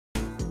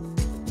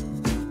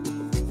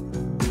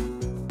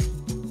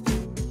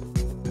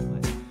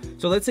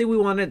So let's say we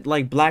wanted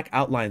like black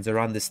outlines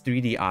around this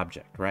 3D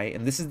object, right?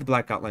 And this is the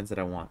black outlines that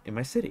I want in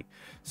my city.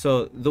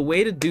 So the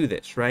way to do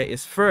this, right,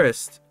 is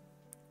first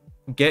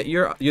get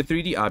your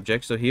 3D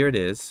object. So here it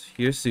is.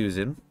 Here's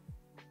Susan.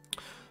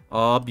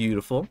 Oh,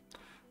 beautiful,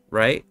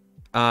 right?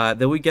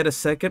 Then we get a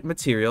second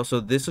material.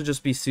 So this will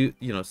just be is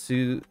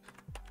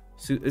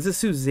it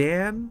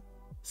Suzanne?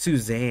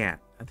 Suzanne.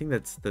 I think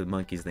that's the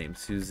monkey's name.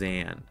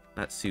 Suzanne,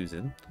 not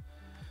Susan.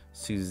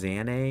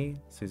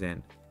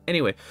 Suzanne.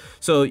 Anyway,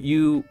 so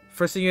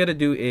first thing you got to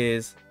do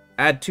is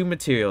add two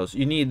materials.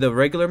 You need the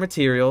regular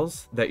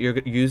materials that you're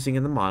using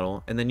in the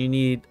model, and then you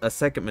need a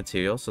second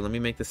material. So let me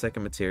make the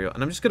second material,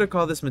 and I'm just gonna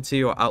call this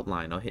material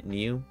outline. I'll hit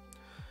new,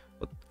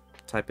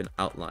 type in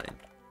outline,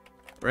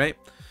 right?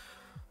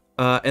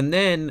 And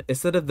then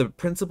instead of the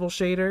principal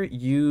shader,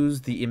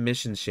 use the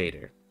emission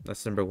shader.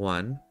 That's number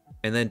one.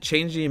 And then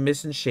change the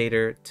emission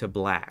shader to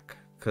black,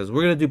 because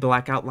we're gonna do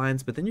black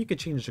outlines, but then you could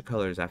change the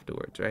colors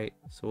afterwards, right?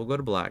 So we'll go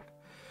to black.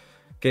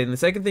 Okay, and the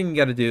second thing you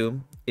got to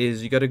do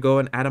is you got to go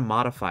and add a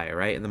modifier,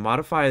 right? And the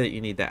modifier that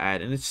you need to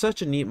add, and it's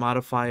such a neat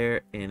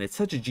modifier, and it's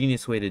such a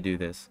genius way to do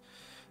this.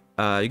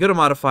 You go to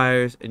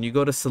modifiers and you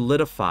go to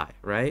Solidify,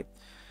 right?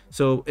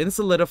 So in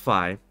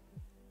Solidify,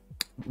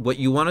 what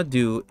you want to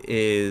do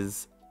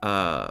is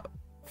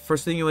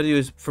first thing you want to do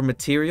is for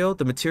material,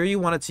 the material you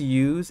want it to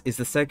use is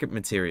the second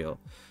material.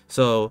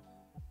 So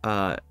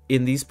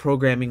in these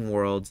programming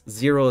worlds,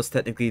 0 is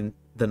technically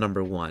the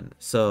number 1.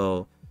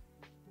 So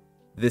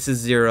this is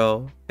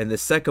 0 and the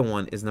second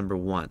one is number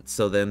 1.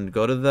 So then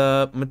go to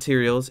the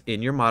materials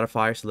in your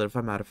modifier,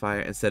 Solidify Modifier,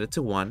 and set it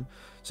to 1.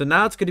 So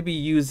now it's going to be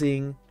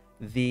using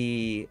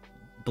the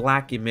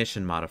black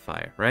emission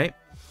modifier, right?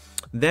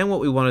 Then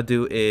what we want to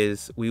do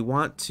is we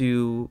want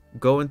to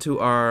go into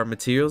our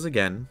materials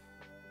again,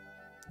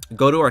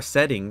 go to our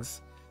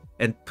settings,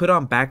 and put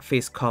on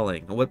backface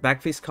culling. And what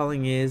backface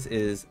culling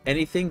is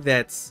anything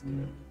that's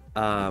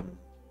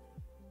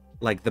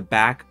like the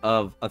back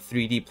of a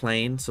 3D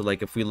plane. So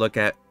like if we look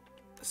at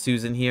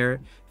Susan here,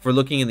 if we're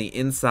looking in the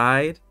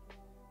inside,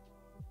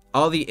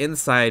 all the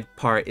inside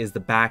part is the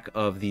back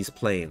of these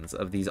planes,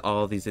 of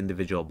all these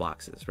individual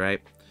boxes, right?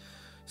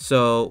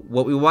 So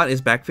what we want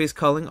is backface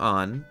culling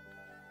on,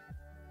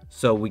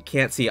 so we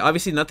can't see.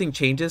 Obviously nothing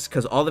changes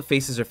because all the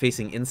faces are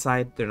facing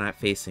inside, they're not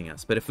facing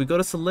us. But if we go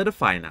to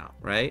Solidify now,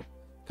 right?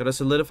 Go to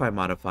Solidify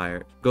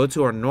Modifier, go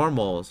to our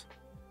normals.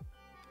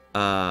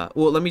 Well,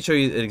 let me show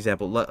you an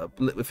example.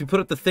 If you put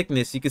up the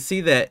thickness, you can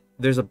see that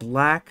there's a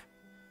black,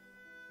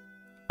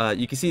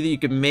 you can see that you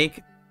can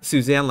make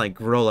Suzanne like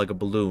grow like a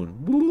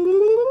balloon.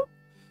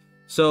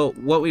 So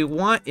what we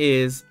want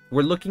is,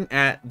 we're looking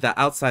at the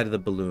outside of the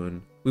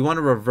balloon. We want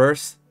to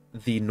reverse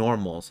the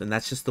normals, and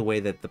that's just the way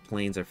that the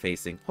planes are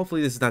facing.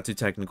 Hopefully this is not too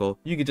technical.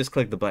 You can just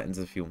click the buttons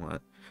if you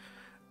want.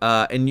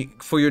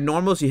 For your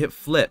normals, you hit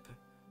flip,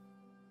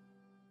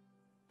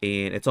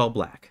 and it's all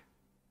black.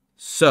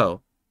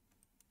 So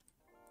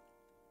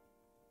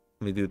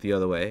let me do it the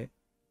other way.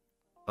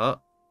 I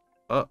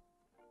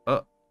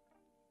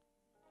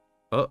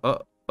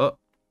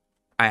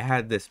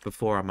had this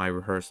before on my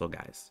rehearsal,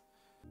 guys.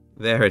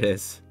 There it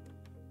is.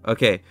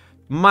 Okay,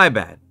 my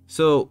bad.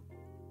 So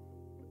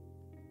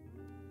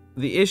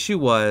the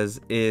issue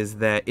is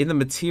that in the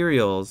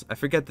materials, I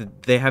forget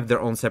that they have their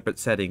own separate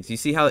settings. You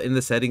see how in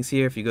the settings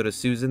here, if you go to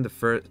Susan, the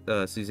first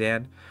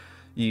Suzanne,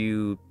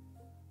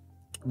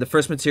 the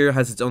first material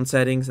has its own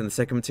settings and the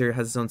second material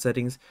has its own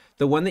settings.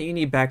 The one that you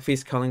need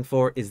backface culling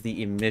for is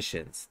the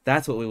emissions.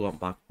 That's what we want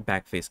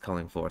backface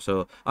culling for.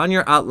 So on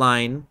your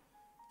outline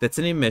that's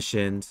in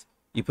emissions,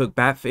 you put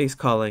backface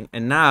culling,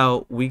 and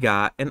now we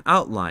got an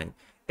outline.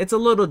 It's a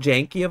little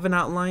janky of an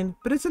outline,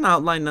 but it's an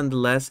outline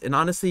nonetheless. And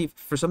honestly,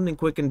 for something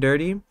quick and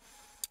dirty,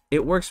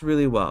 it works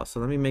really well. So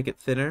let me make it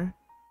thinner.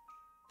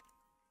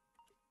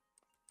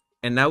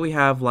 And now we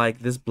have like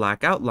this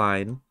black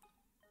outline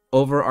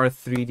over our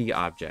 3D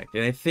object.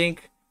 And I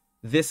think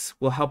this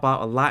will help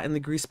out a lot in the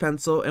grease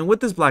pencil. And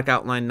with this black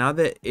outline, now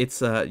that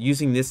it's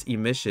using this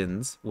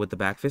emissions with the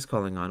backface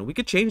culling on, we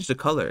could change the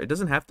color. It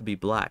doesn't have to be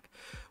black.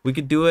 We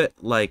could do it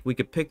like, we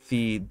could pick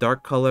the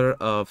dark color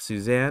of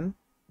Suzanne.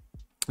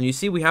 And you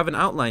see we have an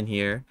outline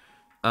here.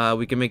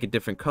 We can make it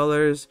different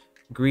colors,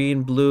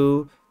 green,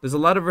 blue. There's a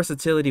lot of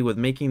versatility with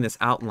making this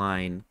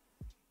outline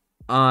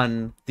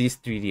on these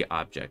 3D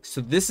objects.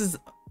 So this is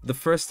the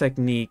first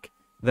technique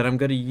that I'm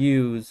going to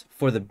use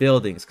for the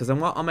buildings, because I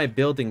want all my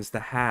buildings to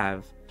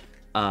have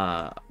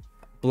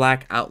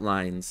black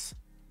outlines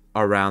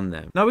around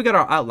them. Now we got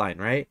our outline,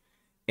 right?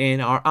 And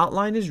our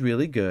outline is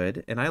really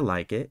good and I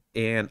like it.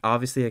 And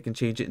obviously I can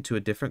change it into a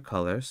different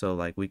color. So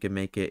like we can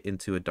make it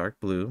into a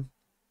dark blue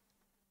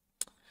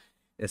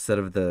instead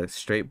of the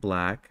straight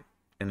black,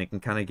 and it can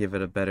kind of give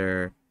it a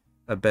better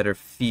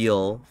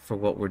feel for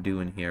what we're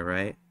doing here,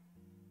 right?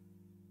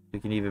 We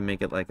can even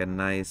make it like a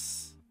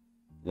nice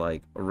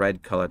like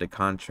red color to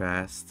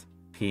contrast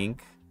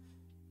pink,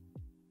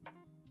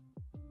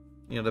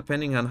 you know,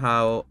 depending on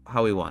how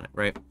we want it,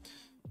 right?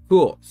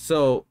 Cool.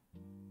 So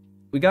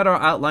we got our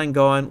outline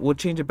going. We'll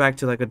change it back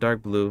to like a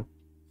dark blue.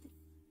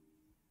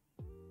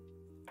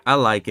 I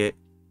like it.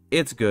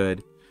 it's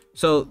good.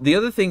 So the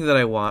other thing that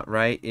I want,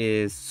 right,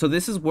 is, so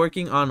this is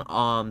working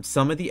on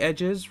some of the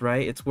edges,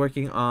 right? It's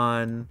working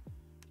on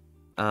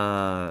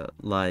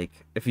like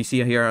if you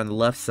see here on the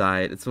left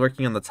side, it's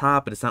working on the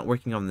top, but it's not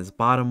working on this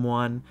bottom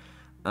one.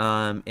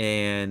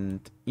 And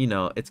you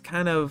know, it's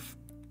kind of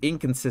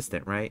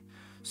inconsistent, right?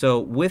 So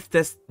with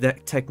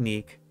that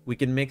technique, we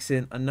can mix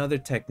in another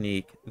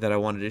technique that I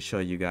wanted to show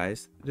you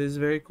guys. It is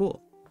very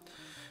cool.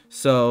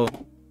 So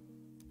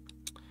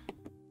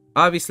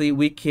obviously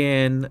we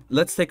can,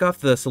 let's take off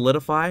the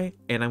solidify,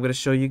 and I'm going to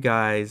show you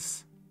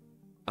guys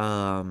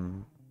a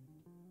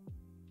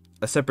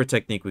separate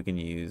technique we can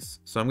use.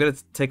 So I'm going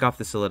to take off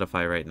the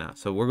solidify right now.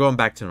 So we're going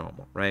back to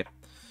normal, right?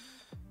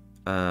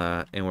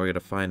 And we're going to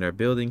find our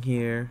building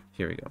here.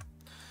 Here we go.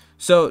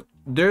 So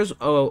there's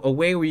a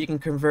way where you can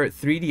convert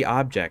 3D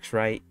objects,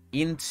 right,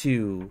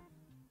 into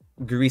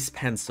grease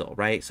pencil,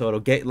 right? So it'll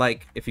get,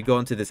 like, if you go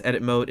into this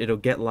edit mode, it'll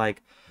get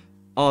like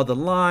all the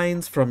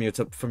lines from your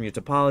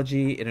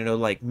topology, and it'll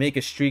like make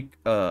a streak,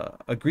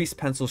 a grease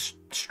pencil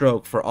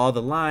stroke for all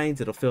the lines.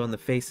 It'll fill in the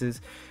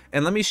faces.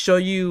 And let me show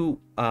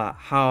you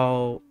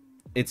how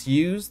it's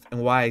used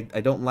and why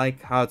I don't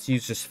like how it's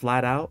used just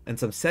flat out, and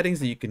some settings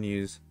that you can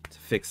use to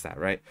fix that,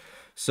 right?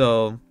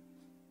 So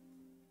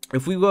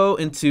if we go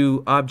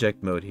into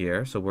object mode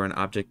here, so we're in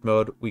object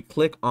mode, we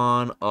click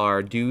on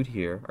our dude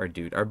here,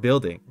 our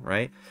building,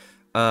 right?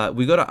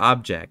 We go to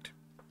object,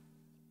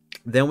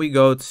 then we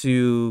go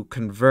to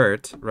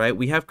convert, right?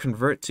 We have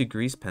convert to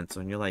grease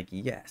pencil, and you're like,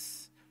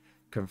 yes,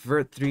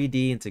 convert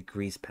 3D into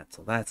grease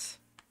pencil. That's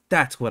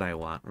what I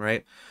want,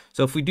 right?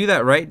 So if we do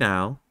that right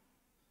now,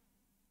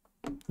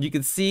 you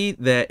can see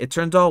that it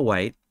turns all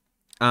white,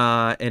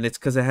 and it's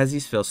because it has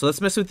these fills. So let's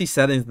mess with these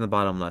settings in the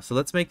bottom left. So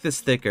let's make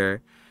this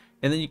thicker.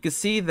 And then you can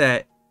see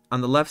that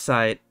on the left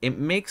side, it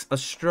makes a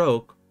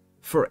stroke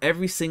for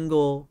every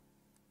single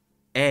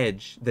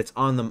edge that's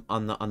on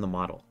the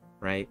model,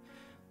 right?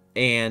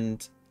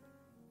 And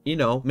you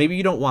know, maybe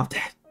you don't want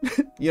that.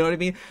 You know what I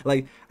mean?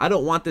 Like, I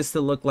don't want this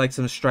to look like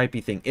some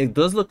stripy thing. It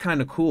does look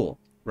kind of cool,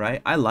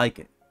 right? I like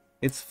it.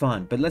 It's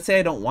fun. But let's say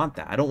I don't want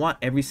that. I don't want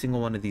every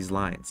single one of these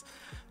lines.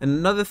 And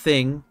another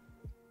thing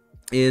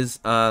is,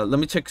 let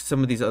me check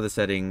some of these other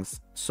settings.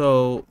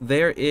 So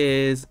there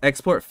is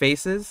export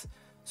faces.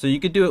 So you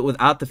could do it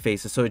without the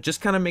faces. So it just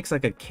kind of makes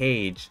like a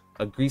cage,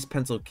 a grease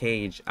pencil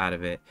cage out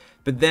of it.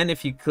 But then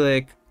if you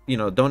click, you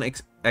know, don't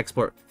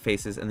export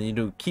faces, and then you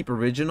do keep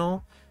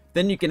original,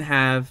 then you can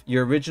have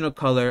your original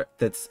color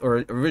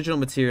or original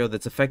material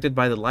that's affected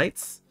by the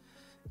lights,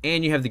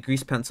 and you have the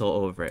grease pencil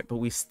over it. But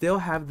we still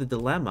have the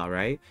dilemma,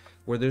 right?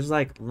 Where there's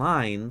like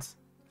lines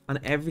on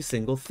every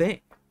single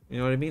thing. You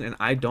know what I mean? And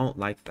I don't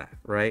like that,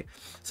 right?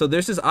 So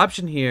there's this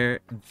option here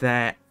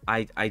that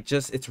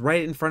it's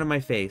right in front of my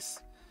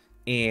face,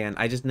 and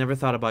I just never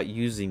thought about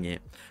using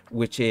it,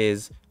 which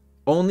is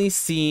only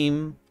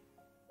seam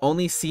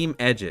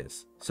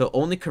edges. So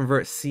only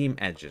convert seam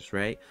edges,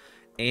 right?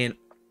 And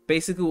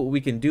basically what we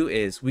can do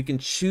is we can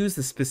choose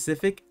the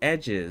specific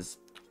edges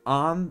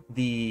on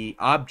the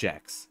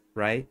objects,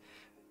 right?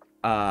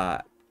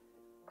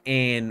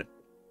 And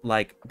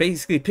like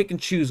basically pick and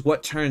choose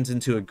what turns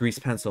into a grease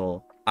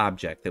pencil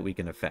object that we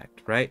can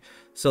affect, right?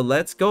 So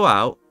let's go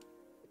out.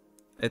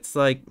 It's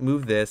like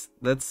move this.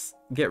 Let's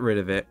get rid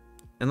of it.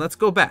 And let's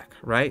go back,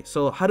 right?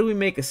 So how do we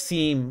make a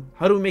seam?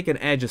 How do we make an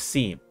edge a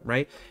seam,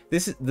 right?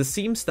 The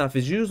seam stuff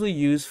is usually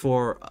used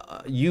for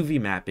UV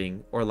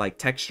mapping or like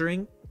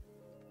texturing.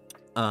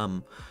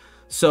 But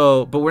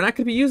we're not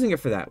going to be using it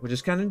for that, which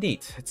is kind of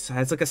neat. It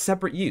has like a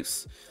separate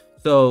use.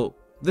 So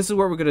this is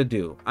what we're going to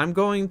do. I'm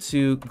going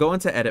to go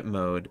into edit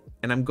mode,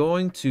 and I'm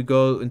going to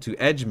go into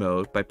edge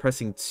mode by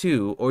pressing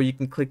 2, or you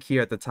can click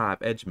here at the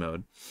top, edge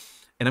mode.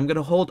 And I'm going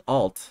to hold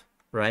Alt,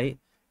 right?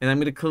 And I'm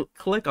going to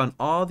click on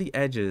all the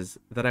edges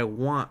that I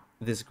want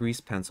this grease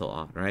pencil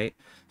on, right?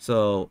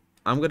 So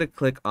I'm going to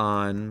click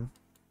on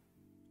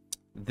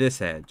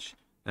this edge.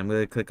 I'm going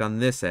to click on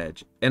this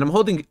edge. And I'm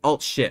holding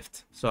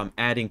Alt-Shift. So I'm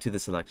adding to the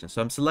selection.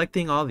 So I'm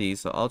selecting all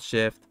these. So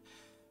Alt-Shift.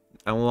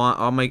 I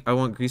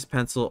want grease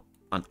pencil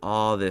on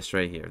all this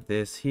right here.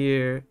 This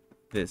here,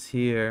 this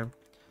here,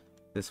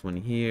 this one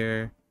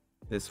here,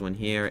 this one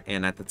here,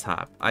 and at the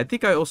top. I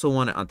think I also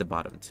want it on the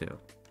bottom too,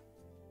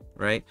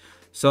 right?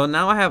 So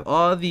now I have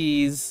all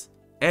these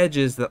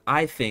edges that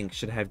I think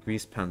should have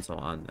grease pencil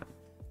on them.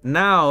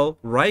 Now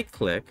right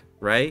click,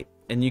 right?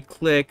 And you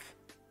click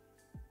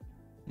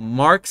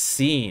mark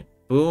seam.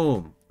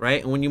 Boom,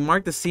 right? And when you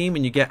mark the seam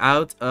and you get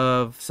out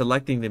of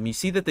selecting them, you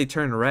see that they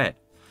turn red.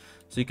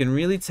 So you can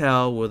really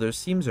tell where their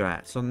seams are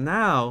at. So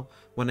now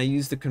when I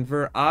use the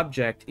convert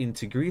object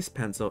into grease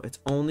pencil, it's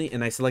only,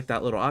 and I select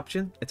that little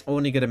option, it's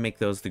only going to make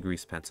those the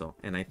grease pencil.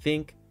 And I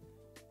think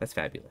that's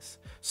fabulous.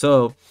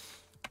 So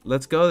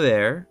let's go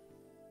there.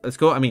 Let's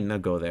go,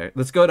 not go there.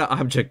 Let's go to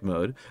object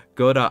mode.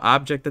 Go to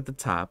object at the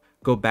top.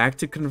 Go back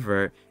to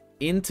convert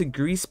into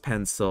grease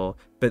pencil.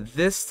 But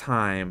this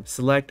time,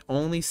 select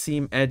only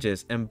seam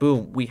edges. And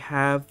boom, we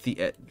have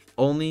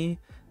only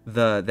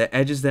the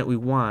edges that we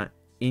want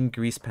in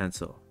grease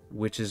pencil,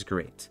 which is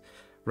great,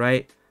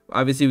 right?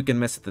 Obviously, we can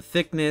mess with the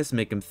thickness,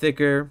 make them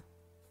thicker.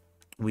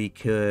 We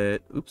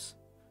could, oops,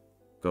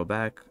 go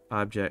back,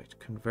 object,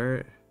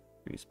 convert,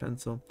 grease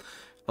pencil.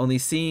 Only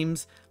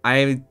seams.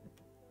 I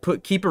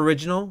put keep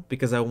original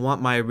because I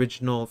want my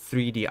original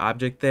 3D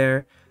object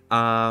there.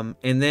 And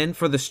then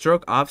for the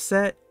stroke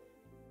offset,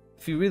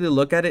 if you really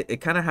look at it, it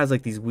kind of has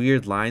like these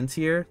weird lines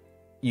here.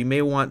 You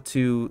may want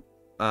to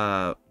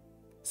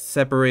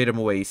separate them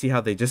away. You see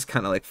how they just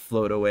kind of like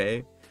float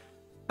away?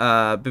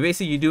 But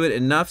basically you do it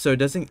enough so it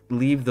doesn't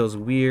leave those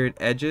weird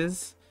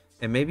edges,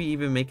 and maybe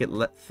even make it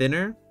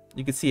thinner.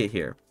 You can see it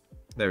here.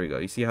 There we go.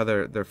 You see how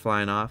they're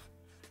flying off?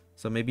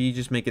 So maybe you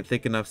just make it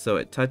thick enough so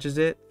it touches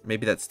it.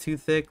 Maybe that's too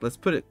thick. Let's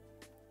put it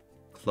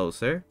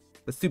closer.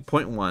 Let's do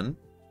 0.1.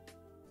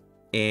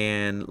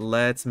 And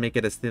let's make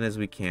it as thin as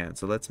we can.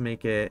 So let's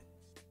make it,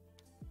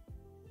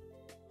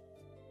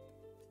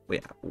 yeah,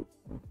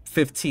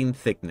 15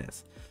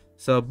 thickness.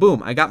 So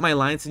boom, I got my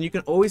lines, and you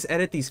can always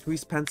edit these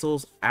grease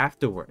pencils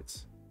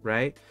afterwards,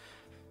 right?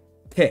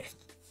 Okay.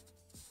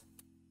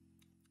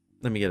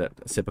 Let me get a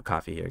sip of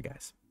coffee here,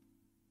 guys.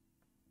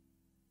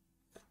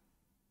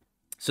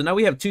 So now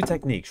we have two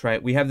techniques,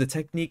 right? We have the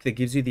technique that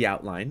gives you the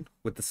outline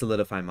with the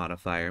Solidify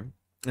modifier.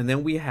 And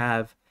then we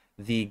have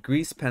the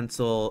grease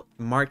pencil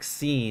mark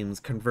seams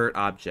convert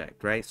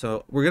object, right?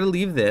 So we're going to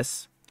leave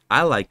this.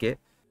 I like it.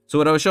 So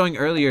what I was showing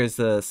earlier is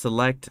the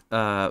select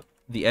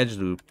the edge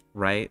loop,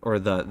 right? Or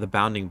the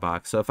bounding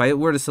box. So if I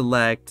were to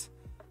select,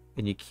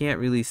 and you can't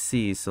really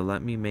see, so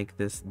let me make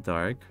this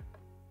dark.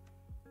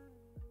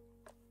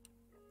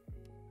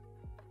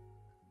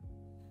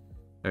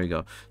 There you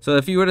go. So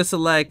if you were to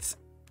select,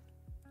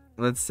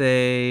 let's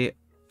say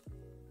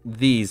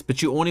these,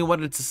 but you only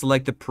wanted to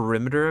select the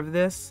perimeter of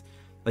this,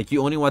 like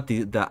you only want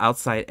the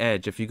outside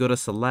edge. If you go to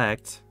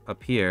select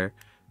up here,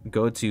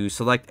 go to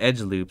select edge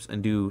loops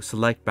and do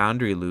select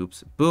boundary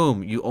loops,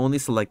 boom, you only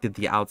selected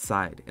the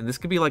outside. And this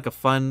could be like a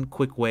fun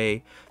quick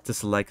way to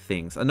select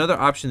things. Another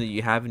option that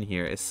you have in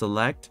here is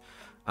select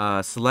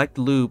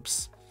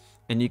loops,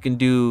 and you can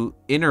do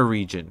inner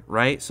region,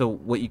 right? So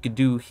what you could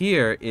do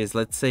here is,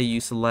 let's say you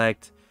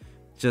select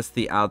just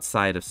the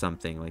outside of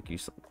something, like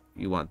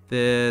you want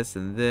this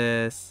and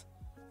this.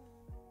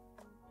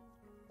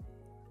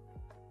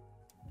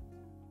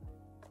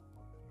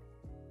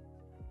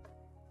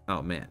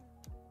 Oh man,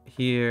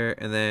 here,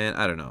 and then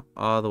I don't know,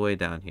 all the way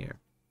down here.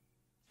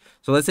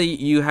 So let's say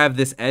you have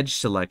this edge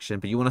selection,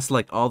 but you want to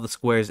select all the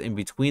squares in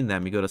between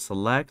them. You go to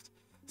select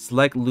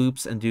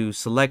loops, and do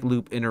select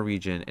loop inner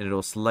region, and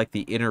it'll select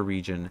the inner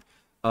region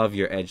of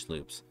your edge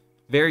loops.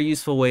 Very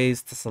useful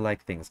ways to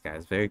select things,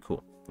 guys. Very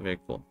cool. Very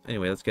cool.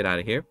 Anyway, let's get out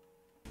of here.